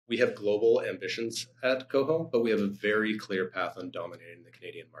We have global ambitions at Coho, but we have a very clear path on dominating the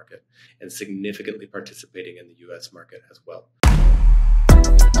Canadian market and significantly participating in the US market as well.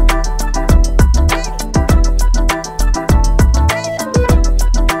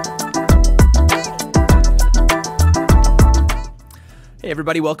 Hey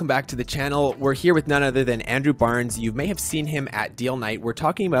everybody, welcome back to the channel. We're here with none other than Andrew Barnes. You may have seen him at Deal Night. We're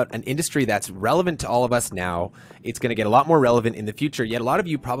talking about an industry that's relevant to all of us now. It's going to get a lot more relevant in the future, yet a lot of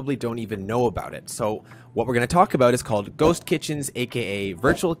you probably don't even know about it. So what we're going to talk about is called ghost kitchens, aka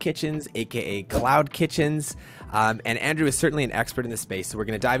virtual kitchens, aka cloud kitchens. And Andrew is certainly an expert in this space. So we're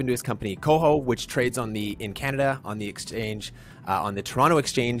going to dive into his company Coho, which trades in Canada on the exchange, on the Toronto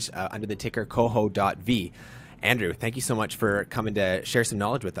exchange under the ticker coho.v. Andrew, thank you so much for coming to share some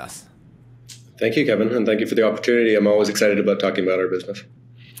knowledge with us. Thank you, Kevin, and thank you for the opportunity. I'm always excited about talking about our business.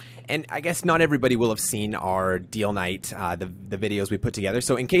 And I guess not everybody will have seen our Deal Night, the videos we put together.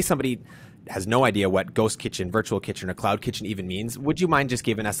 So in case somebody has no idea what ghost kitchen, virtual kitchen, or cloud kitchen even means, would you mind just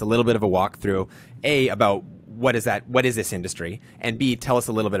giving us a little bit of a walkthrough, A, about what is this industry, and B, tell us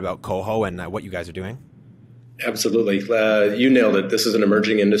a little bit about Coho and what you guys are doing? Absolutely. You nailed it. This is an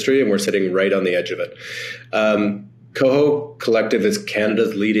emerging industry, and we're sitting right on the edge of it. Coho Collective is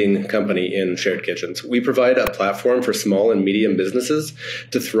Canada's leading company in shared kitchens. We provide a platform for small and medium businesses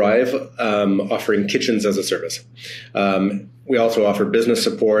to thrive, offering kitchens as a service. We also offer business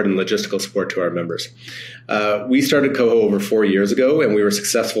support and logistical support to our members. We started Coho over 4 years ago, and we were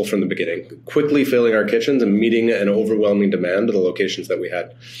successful from the beginning, quickly filling our kitchens and meeting an overwhelming demand of the locations that we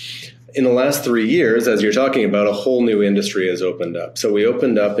had. In the last 3 years, as you're talking about, a whole new industry has opened up. So we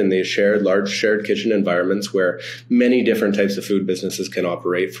opened up in these large shared kitchen environments where many different types of food businesses can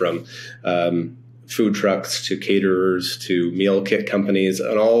operate, from food trucks to caterers to meal kit companies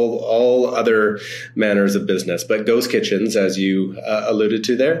and all other manners of business. But ghost kitchens, as you alluded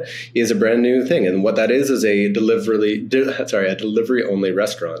to there, is a brand new thing. And what that is a delivery only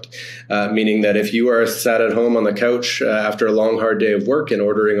restaurant, meaning that if you are sat at home on the couch after a long, hard day of work and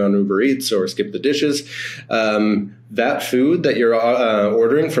ordering on Uber Eats or Skip the Dishes, that food that you're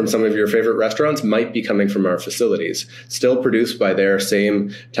ordering from some of your favorite restaurants might be coming from our facilities, still produced by their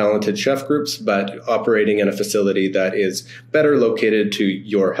same talented chef groups, but operating in a facility that is better located to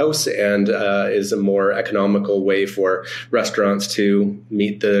your house and is a more economical way for restaurants to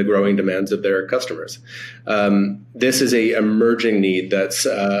meet the growing demands of their customers. This is an emerging need that's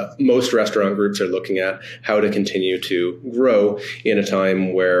most restaurant groups are looking at how to continue to grow in a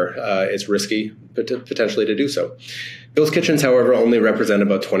time where it's risky potentially to do so. Ghost kitchens, however, only represent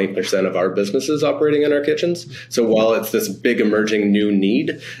about 20% of our businesses operating in our kitchens. So while it's this big emerging new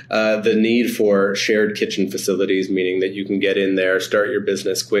need, the need for shared kitchen facilities, meaning that you can get in there, start your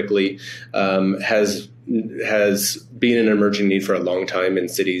business quickly, has been an emerging need for a long time in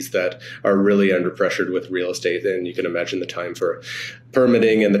cities that are really under pressured with real estate. And you can imagine the time for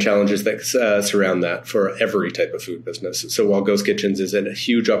permitting and the challenges that surround that for every type of food business. So while ghost kitchens is a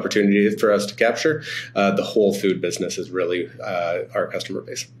huge opportunity for us to capture, the whole food business is really our customer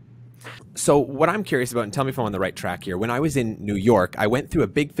base. So what I'm curious about, and tell me if I'm on the right track here, when I was in New York, I went through a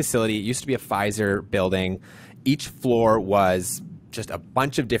big facility. It used to be a Pfizer building. Each floor was just a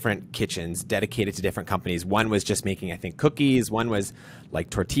bunch of different kitchens dedicated to different companies. One was just making, I think, cookies. One was like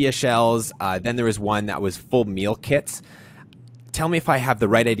tortilla shells. Then there was one that was full meal kits. Tell me if I have the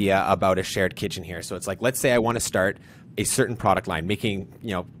right idea about a shared kitchen here. So it's like, let's say I want to start a certain product line, making,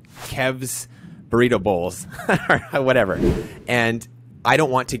 Kev's burrito bowls or whatever. And I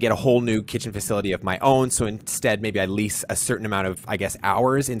don't want to get a whole new kitchen facility of my own. So instead, maybe I lease a certain amount of,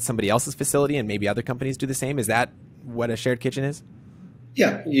 hours in somebody else's facility, and maybe other companies do the same. Is that what a shared kitchen is?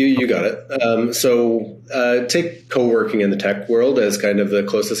 Yeah, you got it. So take co-working in the tech world as kind of the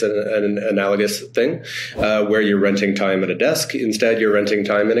closest and analogous thing, where you're renting time at a desk. Instead, you're renting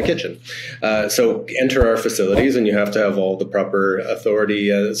time in a kitchen. So enter our facilities, and you have to have all the proper authority,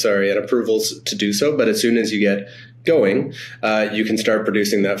 and approvals to do so. But as soon as you get going, you can start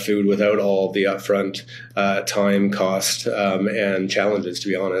producing that food without all the upfront time, cost, and challenges, to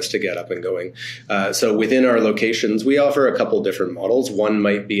be honest, to get up and going. So within our locations, we offer a couple different models. One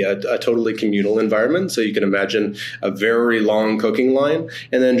might be a totally communal environment. So you can imagine a very long cooking line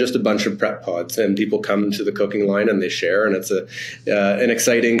and then just a bunch of prep pods. And people come to the cooking line and they share. And it's an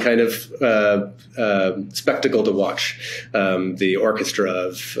exciting kind of spectacle to watch, the orchestra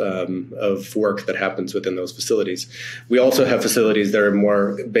of work that happens within those facilities. We also have facilities that are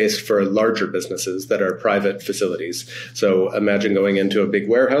more based for larger businesses that are private facilities. So imagine going into a big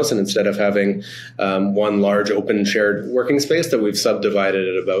warehouse, and instead of having one large open shared working space that we've subdivided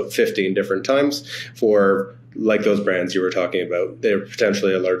at about 15 different times for like those brands you were talking about. They're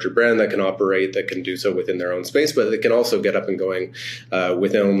potentially a larger brand that can operate, that can do so within their own space, but it can also get up and going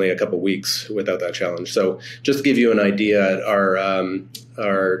within only a couple of weeks without that challenge. So just to give you an idea, at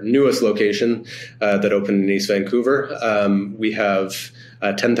our newest location that opened in East Vancouver, we have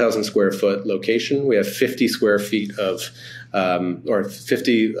a 10,000 square foot location. We have 50 square feet of, or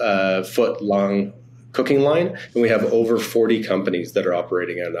 50 foot long cooking line, and we have over 40 companies that are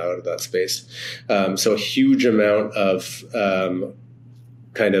operating out of that space. So a huge amount of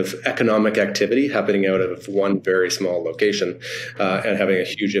kind of economic activity happening out of one very small location, and having a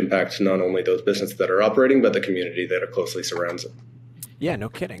huge impact to not only those businesses that are operating, but the community that are closely surrounds it. Yeah, no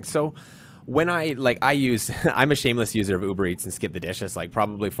kidding. So when I'm a shameless user of Uber Eats and Skip the Dishes, like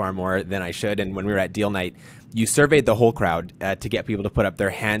probably far more than I should. And when we were at deal night, you surveyed the whole crowd to get people to put up their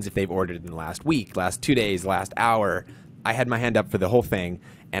hands if they've ordered in the last week, last 2 days, last hour. I had my hand up for the whole thing,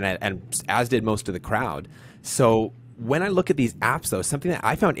 and as did most of the crowd. So when I look at these apps, though, something that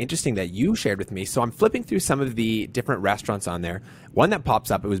I found interesting that you shared with me. So I'm flipping through some of the different restaurants on there. One that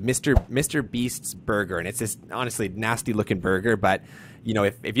pops up, it was Mr. Beast's Burger, and it's this honestly nasty looking burger. But you know,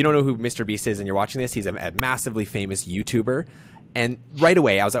 if you don't know who Mr. Beast is and you're watching this, he's a massively famous YouTuber. And right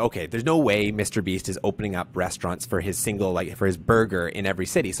away, I was like, okay, there's no way Mr. Beast is opening up restaurants for his for his burger in every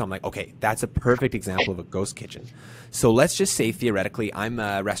city. So I'm like, okay, that's a perfect example of a ghost kitchen. So let's just say theoretically, I'm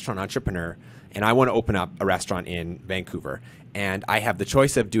a restaurant entrepreneur and I want to open up a restaurant in Vancouver. And I have the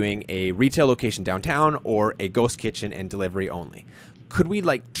choice of doing a retail location downtown or a ghost kitchen and delivery only. Could we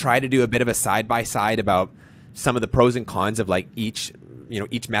try to do a bit of a side-by-side about some of the pros and cons of each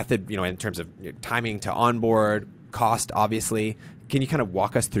method, in terms of timing to onboard, cost, obviously. Can you kind of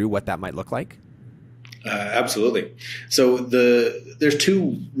walk us through what that might look like? Absolutely. So there's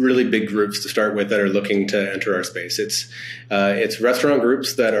two really big groups to start with that are looking to enter our space. It's restaurant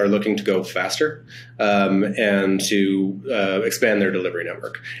groups that are looking to go faster and to expand their delivery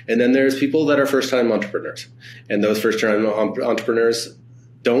network. And then there's people that are first-time entrepreneurs. And those first-time entrepreneurs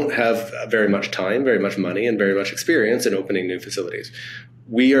don't have very much time, very much money, and very much experience in opening new facilities.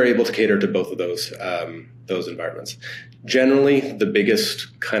 We are able to cater to both of those environments. Generally, the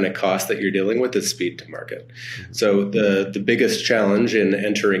biggest kind of cost that you're dealing with is speed to market. So the biggest challenge in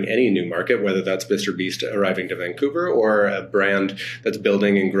entering any new market, whether that's Mr. Beast arriving to Vancouver or a brand that's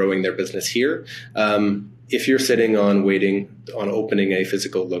building and growing their business here, if you're sitting on waiting on opening a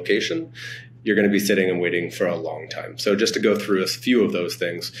physical location, you're going to be sitting and waiting for a long time. So just to go through a few of those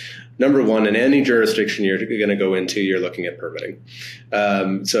things. Number one, in any jurisdiction you're going to go into, you're looking at permitting.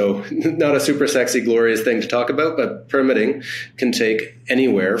 So not a super sexy, glorious thing to talk about, but permitting can take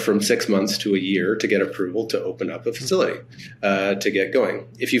anywhere from 6 months to a year to get approval to open up a facility, to get going.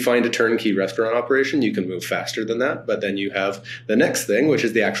 If you find a turnkey restaurant operation, you can move faster than that, but then you have the next thing, which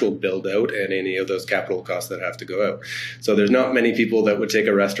is the actual build out and any of those capital costs that have to go out. So there's not many people that would take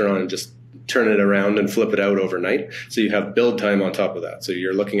a restaurant and just turn it around and flip it out overnight. So you have build time on top of that. So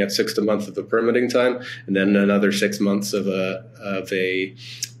you're looking at 6 months of the permitting time, and then another 6 months of a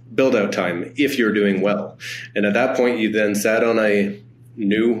build out time if you're doing well. And at that point, you then sat on a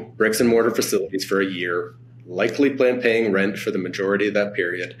new bricks and mortar facilities for a year, likely paying rent for the majority of that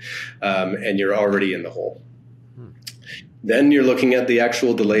period, and you're already in the hole. Then you're looking at the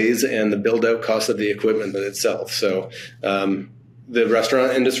actual delays and the build out cost of the equipment itself. So the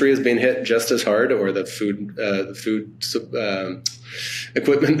restaurant industry has been hit just as hard, or the food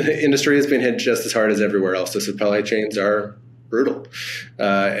equipment industry has been hit just as hard as everywhere else. The supply chains are brutal,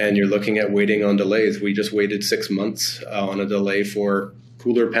 and you're looking at waiting on delays. We just waited 6 months on a delay for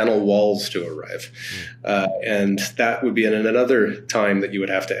cooler panel walls to arrive, and that would be another time that you would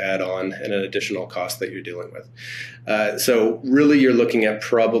have to add on and an additional cost that you're dealing with. So really you're looking at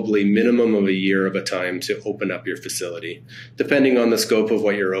probably minimum of a year of a time to open up your facility. Depending on the scope of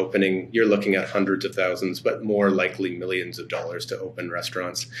what you're opening, you're looking at hundreds of thousands, but more likely millions of dollars to open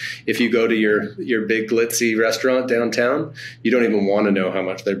restaurants. If you go to your big glitzy restaurant downtown, you don't even want to know how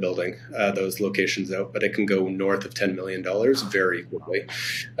much they're building those locations out, but it can go north of $10 million very quickly.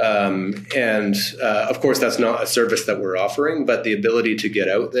 And of course, that's not a service that we're offering, but the ability to get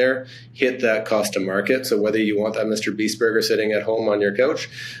out there, hit that cost to market. So whether you want that Mr. Beast burger sitting at home on your couch,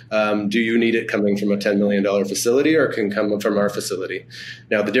 do you need it coming from a $10 million facility, or can come from our facility?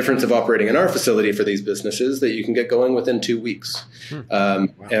 Now, the difference of operating in our facility for these businesses is that you can get going within 2 weeks.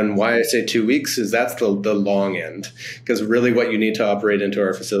 And why I say 2 weeks is that's the long end, because really what you need to operate into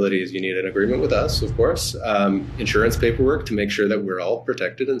our facility is you need an agreement with us, of course, insurance paperwork to make sure that we're all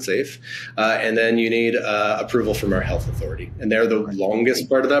protected and safe, and then you need approval from our health authority. And they're the longest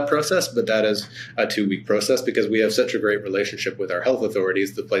part of that process, but that is a 2-week process because we have such a great relationship with our health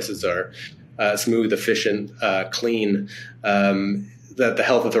authorities. The places are smooth, efficient, clean, that the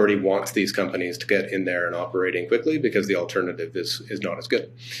health authority wants these companies to get in there and operating quickly, because the alternative is not as good.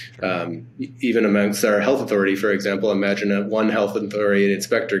 Even amongst our health authority, for example, imagine one health authority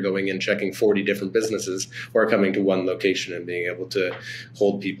inspector going in, checking 40 different businesses, or coming to one location and being able to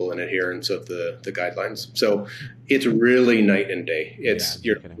hold people in adherence of the guidelines. So it's really night and day.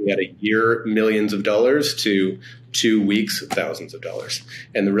 You're looking at a year, millions of dollars, to 2 weeks, thousands of dollars.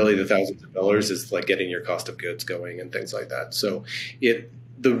 And the thousands of dollars is like getting your cost of goods going and things like that. So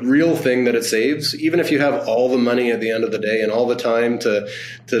the real thing that it saves, even if you have all the money at the end of the day and all the time to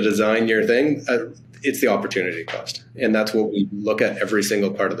design your thing, it's the opportunity cost. And that's what we look at every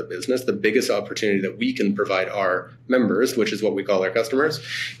single part of the business. The biggest opportunity that we can provide our members, which is what we call our customers,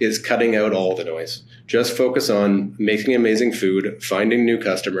 is cutting out all the noise. Just focus on making amazing food, finding new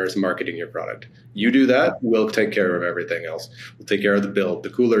customers, marketing your product. You do that, we'll take care of everything else. We'll take care of the build. The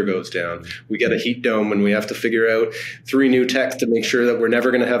cooler goes down. We get a heat dome and we have to figure out 3 new techs to make sure that we're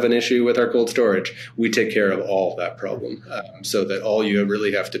never going to have an issue with our cold storage. We take care of all of that problem, so that all you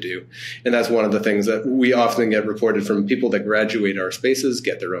really have to do. And that's one of the things that we often get reported from people that graduate our spaces,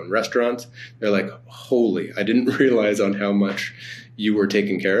 get their own restaurants. They're like, holy, I didn't realize on how much you were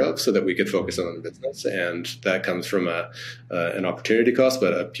taken care of, so that we could focus on the business. And that comes from an opportunity cost,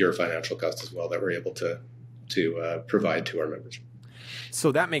 but a pure financial cost as well, that we're able to provide to our members.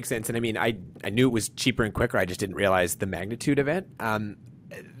 So that makes sense. And I mean, I knew it was cheaper and quicker. I just didn't realize the magnitude of it.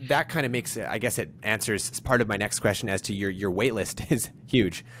 That kind of makes it, I guess it answers part of my next question as to your wait list is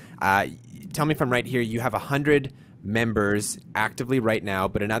huge. Tell me if I'm right here. You have 100 members actively right now,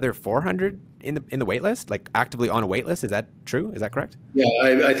 but another 400 in the wait list, like actively on a wait list. Is that true? Is that correct? Yeah,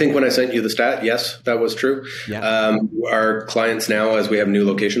 I think when I sent you the stat, yes, that was true. Yeah. Our clients now, as we have new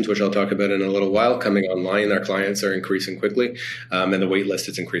locations, which I'll talk about in a little while, coming online, our clients are increasing quickly, and the wait list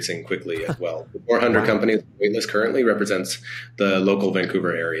is increasing quickly as well. The 400 companies wait list currently represents the local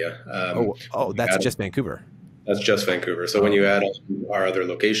Vancouver area. That's just Vancouver. That's just Vancouver. So when you add on our other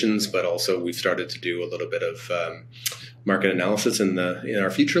locations, but also we've started to do a little bit of market analysis in our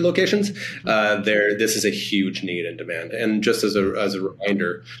future locations, this is a huge need and demand. And just as a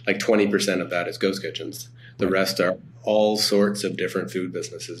reminder, like 20% of that is ghost kitchens. The rest are all sorts of different food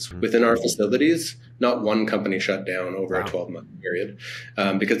businesses. Within our facilities, not one company shut down over a 12-month period,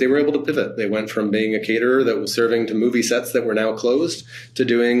 because they were able to pivot. They went from being a caterer that was serving to movie sets that were now closed to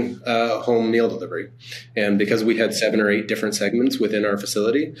doing home meal delivery. And because we had 7 or 8 different segments within our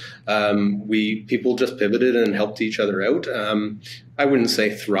facility, people just pivoted and helped each other out. I wouldn't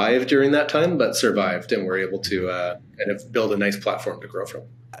say thrived during that time, but survived, and were able to kind of build a nice platform to grow from.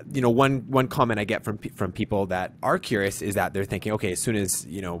 One comment I get from people that are curious is that they're thinking, okay, as soon as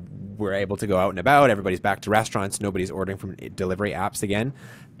we're able to go out and about, everybody's back to restaurants, nobody's ordering from delivery apps again,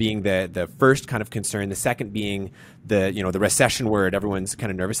 being the first kind of concern. The second being the recession word. Everyone's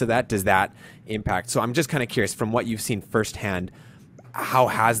kind of nervous of that. Does that impact? So I'm just kind of curious, from what you've seen firsthand, how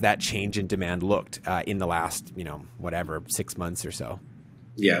has that change in demand looked in the last 6 months or so?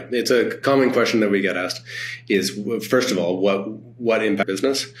 Yeah, it's a common question that we get asked is, first of all, what impact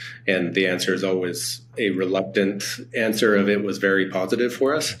business? And the answer is always a reluctant answer of it was very positive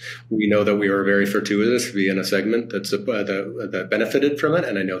for us. We know that we were very fortuitous to be in a segment that benefited from it,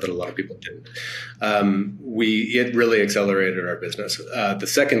 and I know that a lot of people didn't. It really accelerated our business. The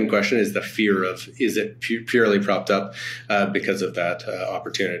second question is the fear of, is it purely propped up because of that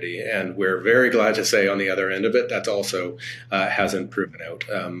opportunity? And we're very glad to say on the other end of it, that's also hasn't proven out.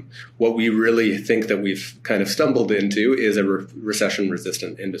 What we really think that we've kind of stumbled into is a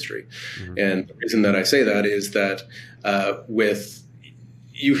recession-resistant industry. Mm-hmm. And the reason that I say that is that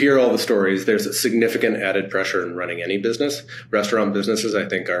you hear all the stories, there's a significant added pressure in running any business. Restaurant businesses, I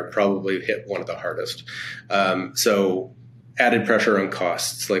think, are probably hit one of the hardest. So added pressure on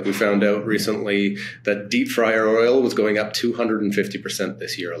costs. Like we found out recently that deep fryer oil was going up 250%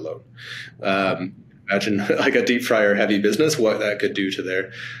 this year alone. Imagine like a deep fryer heavy business, what that could do to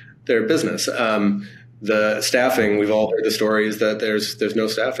their business. The staffing, we've all heard the stories that there's no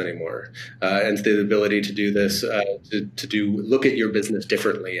staff anymore, and the ability to do this, look at your business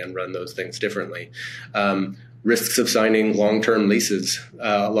differently and run those things differently. Risks of signing long-term leases.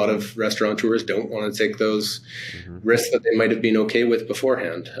 A lot of restaurateurs don't want to take those risks that they might have been okay with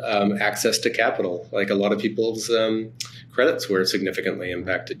beforehand. Access to capital, like a lot of people's credits were significantly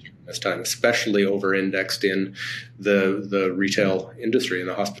impacted during this time, especially over-indexed in the retail industry and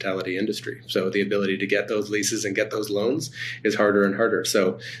the hospitality industry. So the ability to get those leases and get those loans is harder and harder.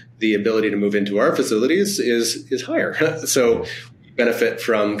 So the ability to move into our facilities is higher. So benefit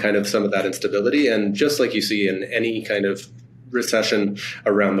from kind of some of that instability. And just like you see in any kind of recession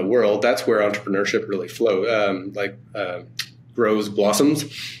around the world, that's where entrepreneurship really grows, blossoms.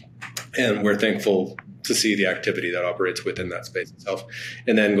 And we're thankful to see the activity that operates within that space itself.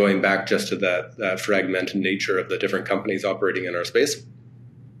 And then going back just to that fragmented nature of the different companies operating in our space,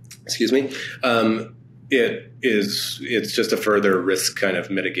 it's just a further risk kind of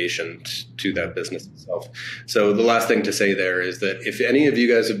mitigation to that business itself. So the last thing to say there is that if any of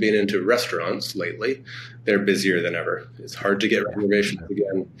you guys have been into restaurants lately, they're busier than ever. It's hard to get reservations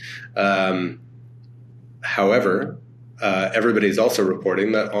again. However, everybody's also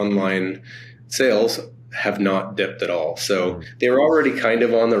reporting that online sales have not dipped at all. So they were already kind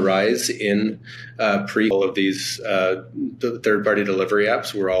of on the rise in all of these third-party delivery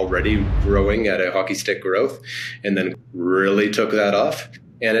apps were already growing at a hockey stick growth, and then really took that off.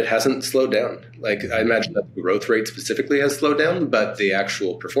 And it hasn't slowed down. Like, I imagine that the growth rate specifically has slowed down, but the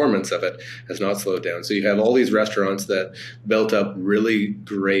actual performance of it has not slowed down. So you have all these restaurants that built up really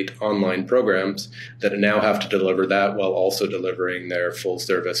great online programs that now have to deliver that while also delivering their full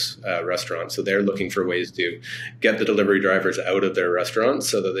service restaurant. So they're looking for ways to get the delivery drivers out of their restaurants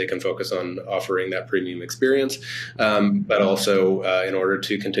so that they can focus on offering that premium experience, but also in order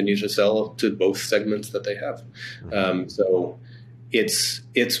to continue to sell to both segments that they have. So it's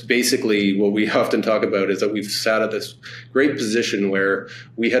basically what we often talk about is that we've sat at this great position where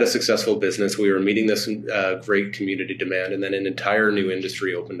we had a successful business, we were meeting this great community demand, and then an entire new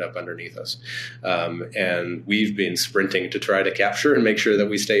industry opened up underneath us. And we've been sprinting to try to capture and make sure that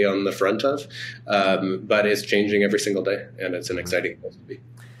we stay on the front of, but it's changing every single day, and it's an exciting place to be.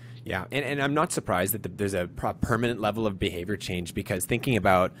 Yeah, and I'm not surprised that there's a permanent level of behavior change, because thinking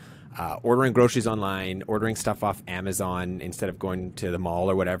about ordering groceries online, ordering stuff off Amazon instead of going to the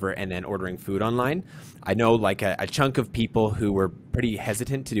mall or whatever, and then ordering food online. I know like a chunk of people who were pretty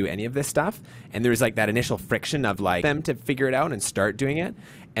hesitant to do any of this stuff. And there was like that initial friction of like them to figure it out and start doing it.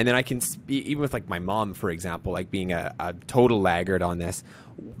 And then I can, even with like my mom, for example, like being a total laggard on this,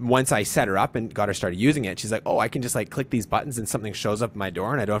 once I set her up and got her started using it, she's like, oh, I can just like click these buttons and something shows up at my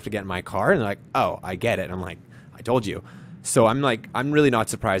door and I don't have to get in my car. And they're like, oh, I get it. And I'm like, I told you. So I'm really not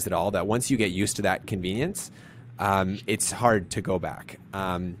surprised at all that once you get used to that convenience, it's hard to go back.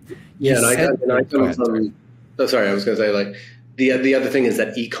 I come from. Oh, sorry, I was going to say like the other thing is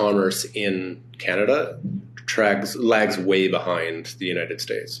that e-commerce in Canada lags way behind the United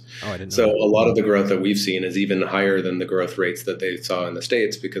States. Oh, I didn't know so that. A lot of the growth that we've seen is even higher than the growth rates that they saw in the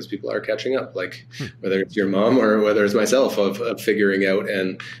States because people are catching up, like whether it's your mom or whether it's myself of figuring out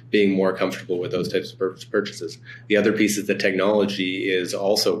and being more comfortable with those types of purchases. The other piece is that technology is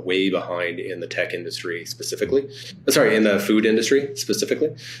also way behind in the tech industry specifically. In the food industry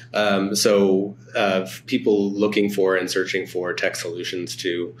specifically. People looking for and searching for tech solutions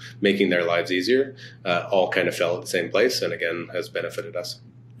to making their lives easier all kind of fell at the same place, and again has benefited us.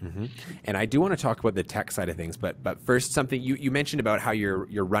 Mm-hmm. And I do want to talk about the tech side of things, but first, something you mentioned about how you're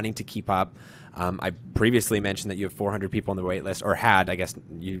running to keep up. I previously mentioned that you have 400 people on the wait list, or had. I guess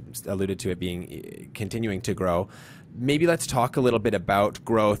you alluded to it being continuing to grow. Maybe let's talk a little bit about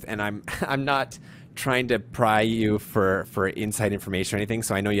growth. And I'm not trying to pry you for inside information or anything,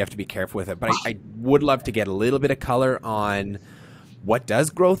 so I know you have to be careful with it. But I would love to get a little bit of color on what does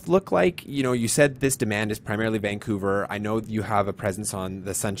growth look like? You know, you said this demand is primarily Vancouver. I know you have a presence on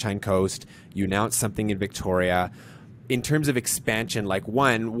the Sunshine Coast. You announced something in Victoria. In terms of expansion, like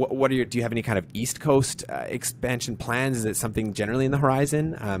what are do you have any kind of East Coast expansion plans? Is it something generally in the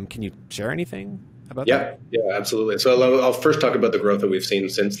horizon? Can you share anything about that? Yeah, absolutely. So I'll first talk about the growth that we've seen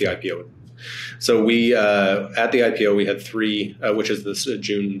since the IPO. So we, at the IPO, we had three, which is this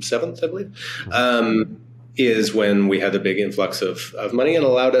June 7th, I believe, is when we had the big influx of money and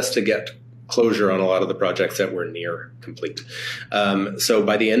allowed us to get closure on a lot of the projects that were near complete. So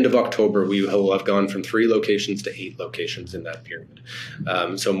by the end of October, we will have gone from 3 locations to 8 locations in that period.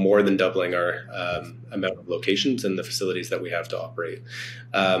 So more than doubling our amount of locations and the facilities that we have to operate.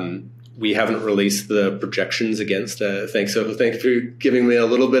 We haven't released the projections against thanks for giving me a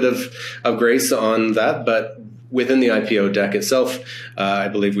little bit of grace on that, but within the IPO deck itself, I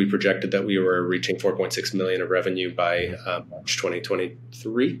believe we projected that we were reaching 4.6 million of revenue by March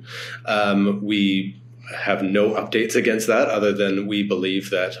 2023. We have no updates against that other than we believe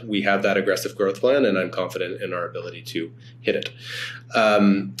that we have that aggressive growth plan, and I'm confident in our ability to hit it.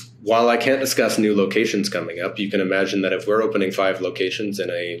 while I can't discuss new locations coming up, you can imagine that if we're opening 5 locations in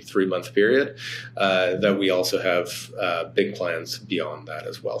a 3-month period, that we also have big plans beyond that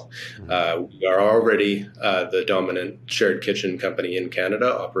as well. We are already the dominant shared kitchen company in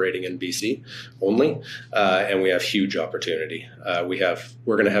Canada, operating in BC only, and we have huge opportunity. We're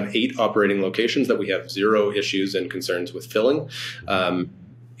going to have 8 operating locations that we have 0 issues and concerns with filling.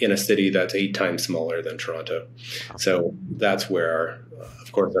 In a city that's 8 times smaller than Toronto. So that's where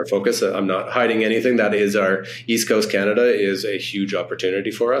of course, our focus. I'm not hiding anything. That is our East Coast Canada is a huge opportunity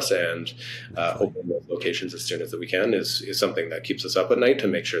for us, and opening those locations as soon as we can is something that keeps us up at night to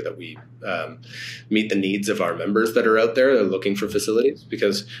make sure that we meet the needs of our members that are out there that are looking for facilities.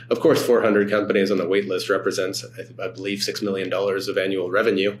 Because, of course, 400 companies on the wait list represents, I believe, $6 million of annual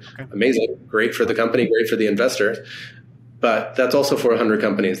revenue. Okay. Amazing. Great for the company, great for the investor. But that's also 400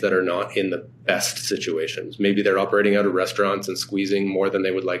 companies that are not in the best situations. Maybe they're operating out of restaurants and squeezing more than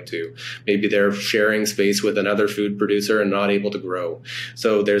they would like to. Maybe they're sharing space with another food producer and not able to grow.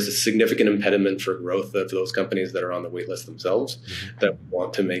 So there's a significant impediment for growth of those companies that are on the wait list themselves that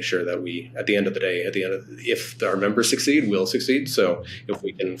want to make sure that we, at the end of the day, if our members succeed, we'll succeed. So if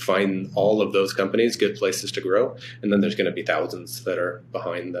we can find all of those companies good places to grow, and then there's going to be thousands that are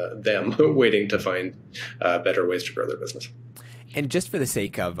behind them waiting to find better ways to grow their business. And just for the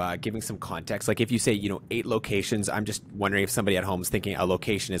sake of giving some context, like if you say, 8 locations, I'm just wondering if somebody at home is thinking a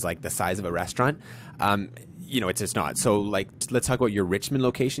location is like the size of a restaurant. It's just not. So like, let's talk about your Richmond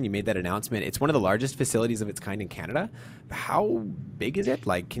location. You made that announcement. It's one of the largest facilities of its kind in Canada. How big is it?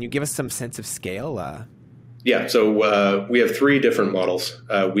 Like, can you give us some sense of scale? Yeah, so we have 3 different models.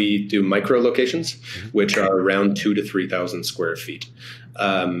 We do micro locations, which are around 2,000 to 3,000 square feet.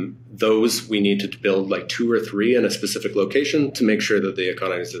 Those we need to build like 2 or 3 in a specific location to make sure that the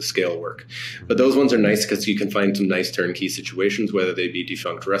economies of scale work. But those ones are nice because you can find some nice turnkey situations, whether they be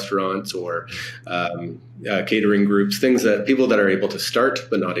defunct restaurants or catering groups, things that people that are able to start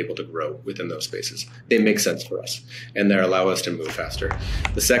but not able to grow within those spaces. They make sense for us, and they allow us to move faster.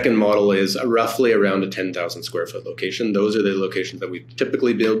 The second model is roughly around a 10,000 square foot location. Those are the locations that we've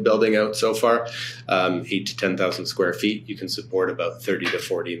typically been building out so far. 8 to 10,000 square feet. You can support about 30 to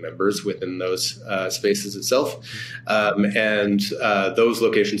 40 members within those spaces itself. And those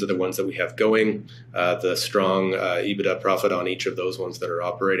locations are the ones that we have going, the strong EBITDA profit on each of those ones that are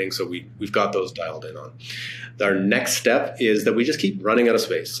operating. So we've got those dialed in on. Our next step is that we just keep running out of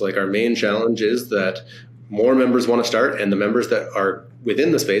space. Like our main challenge is that more members want to start, and the members that are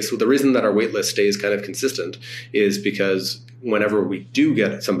within the space, well, the reason that our wait list stays kind of consistent is because whenever we do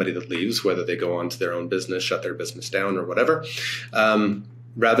get somebody that leaves, whether they go on to their own business, shut their business down or whatever,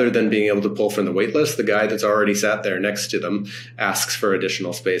 rather than being able to pull from the wait list, the guy that's already sat there next to them asks for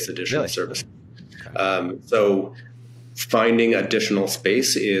additional space, additional service. So finding additional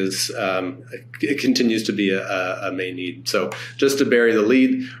space it continues to be a main need. So just to bury the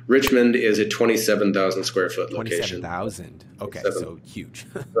lead, Richmond is a 27,000 square foot location. 27,000. Okay, so huge.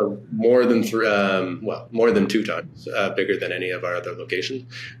 So more than 2 times bigger than any of our other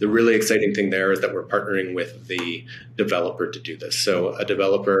locations. The really exciting thing there is that we're partnering with the developer to do this. So a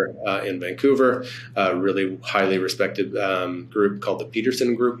developer in Vancouver, a really highly respected group called the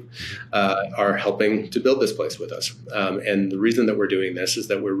Peterson Group, are helping to build this place with us. And the reason that we're doing this is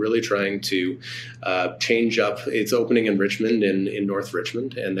that we're really trying to change up. It's opening in Richmond, in North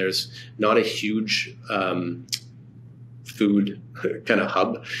Richmond, and there's not a huge food kind of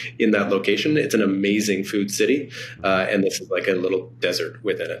hub in that location. It's an amazing food city, and this is like a little desert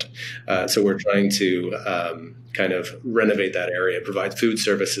within it. So we're trying to kind of renovate that area, provide food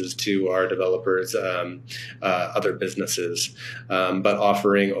services to our developers, other businesses, but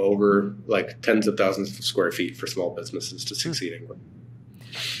offering over like tens of thousands of square feet for small businesses to succeed in.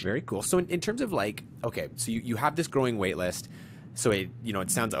 Very cool. So in terms of like, okay, so you have this growing wait list. So it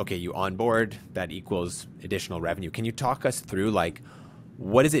sounds okay. You onboard, that equals additional revenue. Can you talk us through like,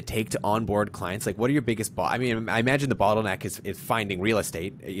 what does it take to onboard clients? Like, what are your biggest? I imagine the bottleneck is finding real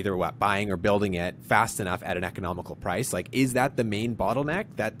estate, either buying or building it fast enough at an economical price. Like, is that the main bottleneck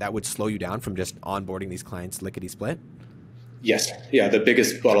that would slow you down from just onboarding these clients lickety split? Yes. Yeah. The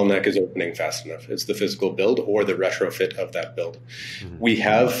biggest bottleneck is opening fast enough. It's the physical build or the retrofit of that build. Mm-hmm. We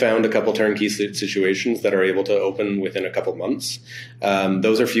have found a couple turnkey situations that are able to open within a couple months.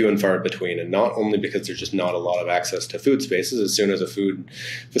 Those are few and far between, and not only because there's just not a lot of access to food spaces. As soon as a food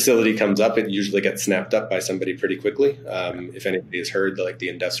facility comes up, it usually gets snapped up by somebody pretty quickly. If anybody has heard, like the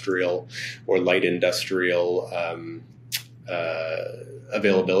industrial or light industrial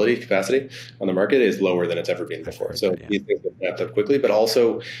availability capacity on the market is lower than it's ever been before. So these things get snapped up quickly, but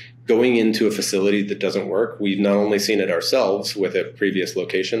also going into a facility that doesn't work. We've not only seen it ourselves with a previous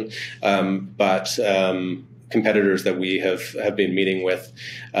location, but competitors that we have been meeting with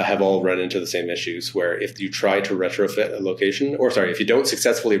have all run into the same issues, where if you try to retrofit a location, or sorry, if you don't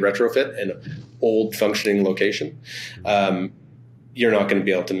successfully retrofit an old functioning location, you're not going to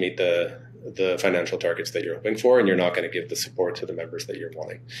be able to meet the financial targets that you're hoping for, and you're not going to give the support to the members that you're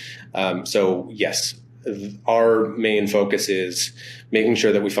wanting. So yes, our main focus is making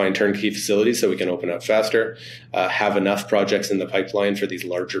sure that we find turnkey facilities so we can open up faster, have enough projects in the pipeline for these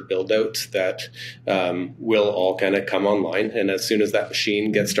larger build outs that will all kind of come online. And as soon as that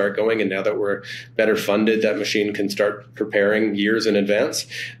machine gets start going, and now that we're better funded, that machine can start preparing years in advance,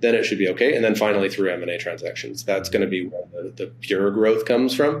 then it should be okay. And then finally through M&A transactions, that's going to be where the pure growth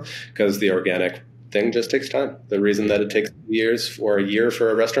comes from, because the organic thing just takes time. The reason that it takes years or a year for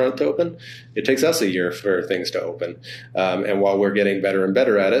a restaurant to open, it takes us a year for things to open. And while we're getting better and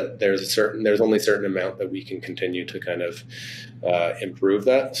better at it, there's only a certain amount that we can continue to kind of improve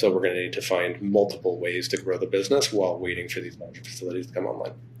that. So we're going to need to find multiple ways to grow the business while waiting for these larger facilities to come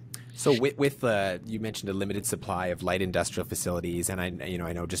online. So with you mentioned a limited supply of light industrial facilities, and I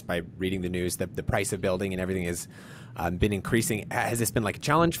know just by reading the news that the price of building and everything has been increasing. Has this been like a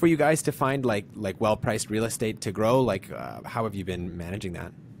challenge for you guys to find like well-priced real estate to grow? How have you been managing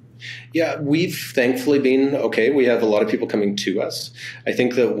that? Yeah, we've thankfully been okay. We have a lot of people coming to us. I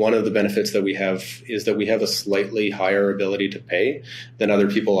think that one of the benefits that we have is that we have a slightly higher ability to pay than other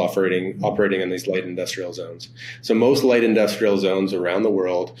people operating in these light industrial zones. So most light industrial zones around the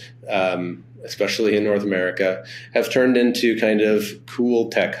world, especially in North America, have turned into kind of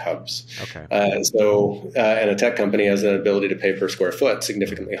cool tech hubs. Okay. And a tech company has an ability to pay per square foot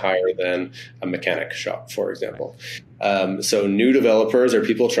significantly higher than a mechanic shop, for example. So new developers or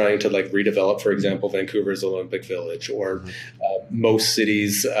people trying to redevelop, for example, Vancouver's Olympic Village, or most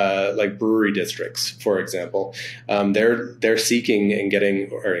cities like brewery districts, for example, they're seeking and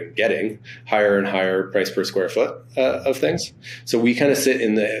getting higher and higher price per square foot of things. So we kind of sit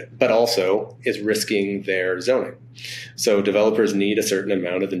in but also is risking their zoning. So developers need a certain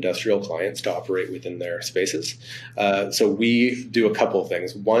amount of industrial clients to operate within their spaces. So we do a couple of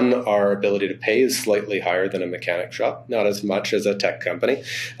things. One, our ability to pay is slightly higher than a mechanic shop, not as much as a tech company,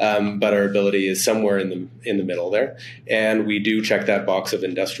 but our ability is somewhere in the middle there. And we do check that box of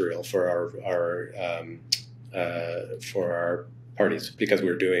industrial for our parties, because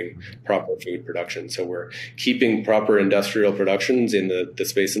we're doing proper food production. So we're keeping proper industrial productions in the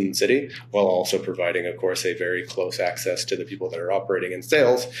space in the city, while also providing, of course, a very close access to the people that are operating in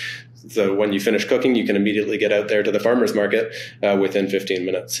sales. So when you finish cooking, you can immediately get out there to the farmer's market within 15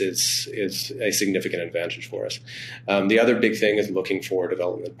 minutes is a significant advantage for us. The other big thing is looking for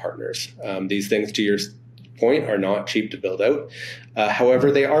development partners. These things, to your point, are not cheap to build out.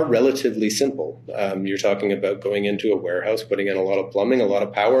 However, they are relatively simple. You're talking about going into a warehouse, putting in a lot of plumbing, a lot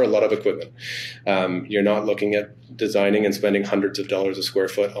of power, a lot of equipment. You're not looking at designing and spending hundreds of dollars a square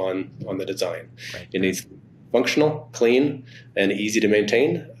foot on the design. Right. It needs functional, clean, and easy to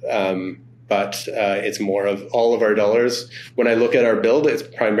maintain. But it's more of all of our dollars. When I look at our build, it's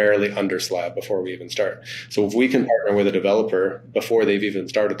primarily under slab before we even start. So if we can partner with a developer before they've even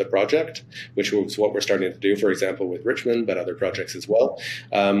started the project, which was what we're starting to do, for example, with Richmond, but other projects as well,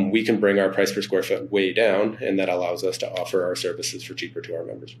 we can bring our price per square foot way down, and that allows us to offer our services for cheaper to our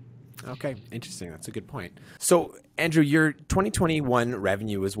members. Okay, interesting. That's a good point. So, Andrew, your 2021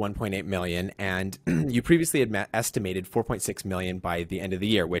 revenue was 1.8 million, and you previously had estimated 4.6 million by the end of the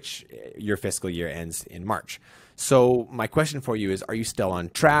year, which your fiscal year ends in March. So, my question for you is: are you still on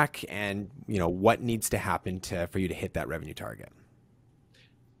track? And what needs to happen for you to hit that revenue target?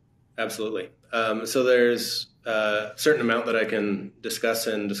 Absolutely. So there's a certain amount that I can discuss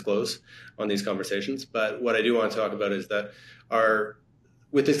and disclose on these conversations, but what I do want to talk about is that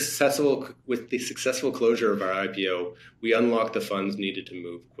with the successful closure of our IPO, we unlocked the funds needed to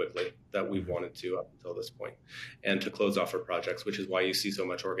move quickly that we wanted to up until this point, and to close off our projects, which is why you see so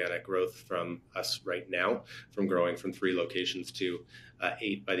much organic growth from us right now, from growing from 3 locations to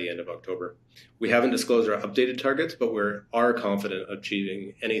 8 by the end of October. We haven't disclosed our updated targets, but we are confident of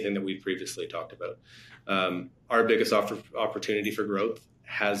achieving anything that we've previously talked about. Our biggest opportunity for growth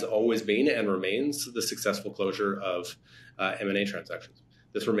has always been and remains the successful closure of M&A transactions.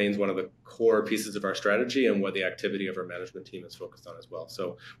 This remains one of the core pieces of our strategy and what the activity of our management team is focused on as well.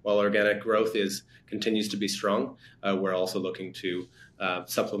 So while organic growth continues to be strong, we're also looking to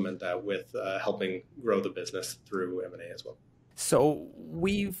supplement that with helping grow the business through M&A as well. So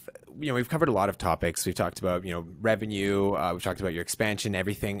we've covered a lot of topics. We've talked about, revenue. We've talked about your expansion,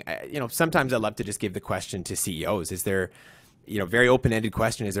 everything. Sometimes I love to just give the question to CEOs: is there very open-ended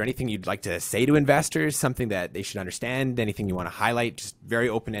question. Is there anything you'd like to say to investors, something that they should understand, anything you want to highlight? Just very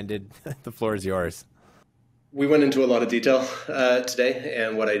open-ended. The floor is yours. We went into a lot of detail today,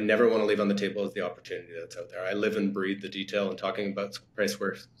 and what I never want to leave on the table is the opportunity that's out there. I live and breathe the detail and talking about price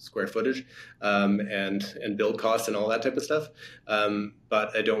square footage and build costs and all that type of stuff,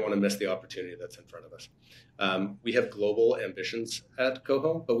 but I don't want to miss the opportunity that's in front of us. We have global ambitions at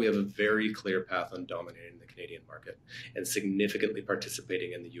Coho, but we have a very clear path on dominating the Canadian market and significantly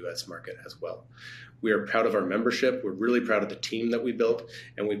participating in the US market as well. We are proud of our membership. We're really proud of the team that we built,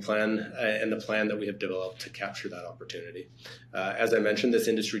 and we plan and the plan that we have developed to capture that opportunity. As I mentioned, this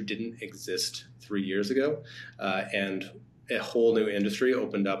industry didn't exist 3 years ago, and a whole new industry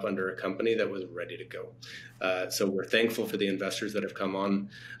opened up under a company that was ready to go. So we're thankful for the investors that have come on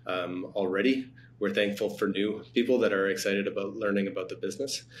already. We're thankful for new people that are excited about learning about the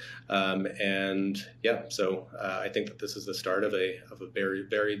business. So I think that this is the start of a very,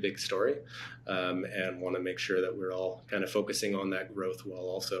 very big story, and want to make sure that we're all kind of focusing on that growth while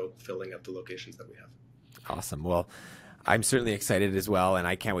also filling up the locations that we have. Awesome. Well, I'm certainly excited as well, and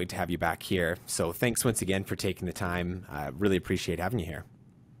I can't wait to have you back here. So thanks once again for taking the time. I really appreciate having you here.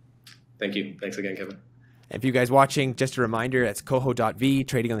 Thank you. Thanks again, Kevin. And for you guys watching, just a reminder, it's coho.v,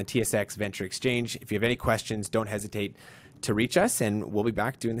 trading on the TSX Venture Exchange. If you have any questions, don't hesitate to reach us, and we'll be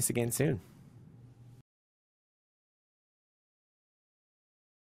back doing this again soon.